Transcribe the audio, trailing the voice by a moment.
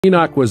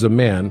Enoch was a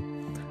man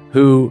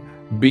who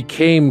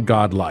became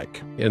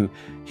godlike, and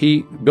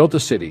he built a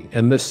city,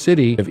 and this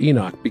city of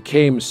Enoch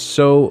became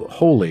so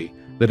holy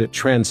that it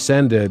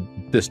transcended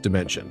this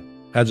dimension,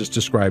 as it's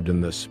described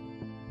in this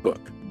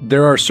book.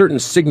 There are certain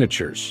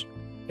signatures,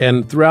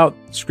 and throughout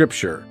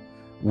Scripture,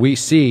 we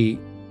see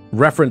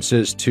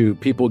references to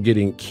people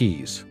getting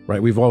keys,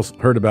 right? We've all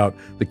heard about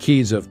the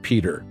keys of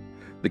Peter,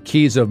 the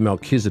keys of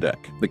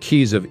Melchizedek, the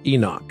keys of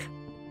Enoch.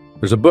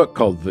 There's a book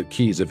called The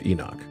Keys of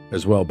Enoch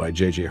as well by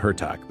J.J.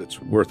 Hermetic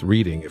that's worth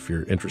reading if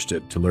you're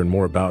interested to learn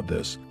more about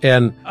this.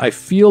 And I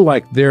feel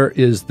like there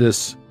is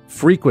this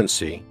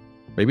frequency,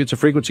 maybe it's a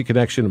frequency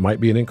connection, it might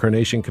be an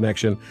incarnation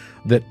connection,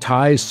 that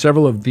ties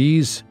several of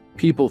these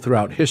people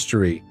throughout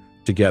history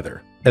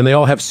together. And they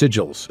all have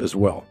sigils as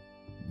well,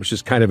 which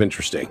is kind of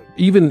interesting.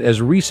 Even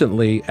as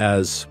recently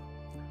as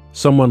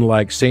someone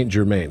like Saint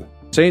Germain.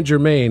 Saint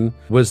Germain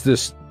was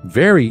this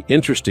very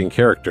interesting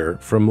character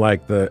from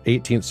like the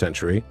 18th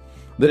century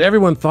that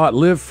everyone thought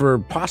lived for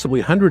possibly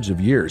hundreds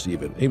of years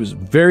even. He was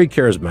very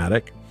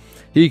charismatic.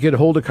 He could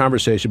hold a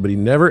conversation, but he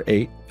never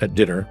ate at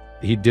dinner.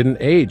 He didn't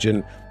age,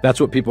 and that's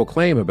what people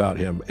claim about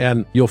him.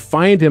 And you'll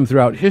find him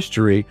throughout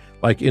history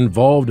like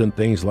involved in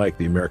things like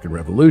the American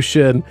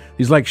Revolution.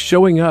 He's like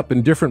showing up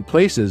in different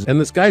places. And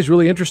this guy's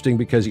really interesting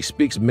because he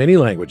speaks many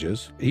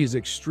languages. He's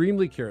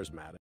extremely charismatic.